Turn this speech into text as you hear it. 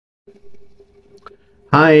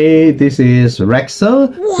Hi, this is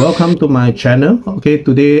Rexer. Welcome to my channel. Okay,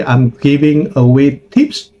 today I'm giving away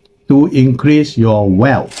tips to increase your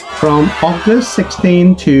wealth. From August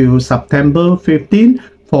 16 to September 15,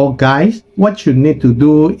 for guys, what you need to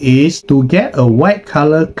do is to get a white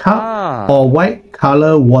color cup or white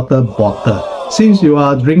color water bottle. Since you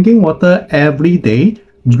are drinking water every day,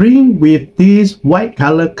 drink with this white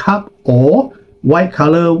color cup or white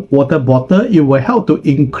color water bottle. It will help to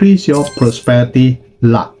increase your prosperity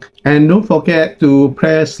luck. And don't forget to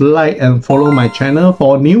press like and follow my channel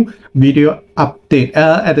for new video update.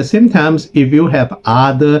 At the same time, if you have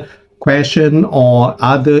other question or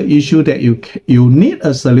other issue that you need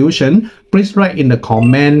a solution, please write in the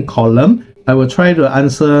comment column. I will try to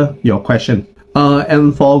answer your question.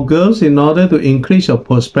 And for girls, in order to increase your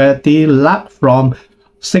prosperity luck from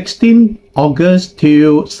 16 August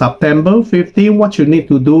to September 15, what you need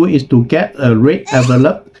to do is to get a red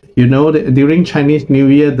envelope. You know, during Chinese New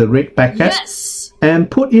Year, the red packet. Yes.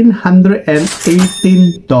 And put in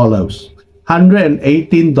 $118.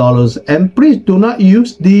 $118. And please do not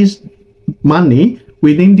use this money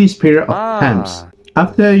within this period of times.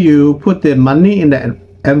 After you put the money in the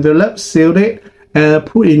envelope, seal it,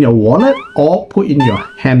 put in your wallet or put in your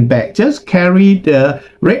handbag. Just carry the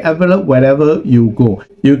red envelope wherever you go.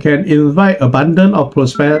 You can invite abundance of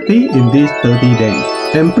prosperity in these 30 days.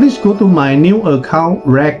 And please go to my new account,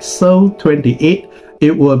 Rexel28.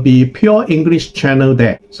 It will be pure English channel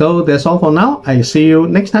there. So that's all for now. I see you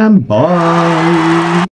next time. Bye.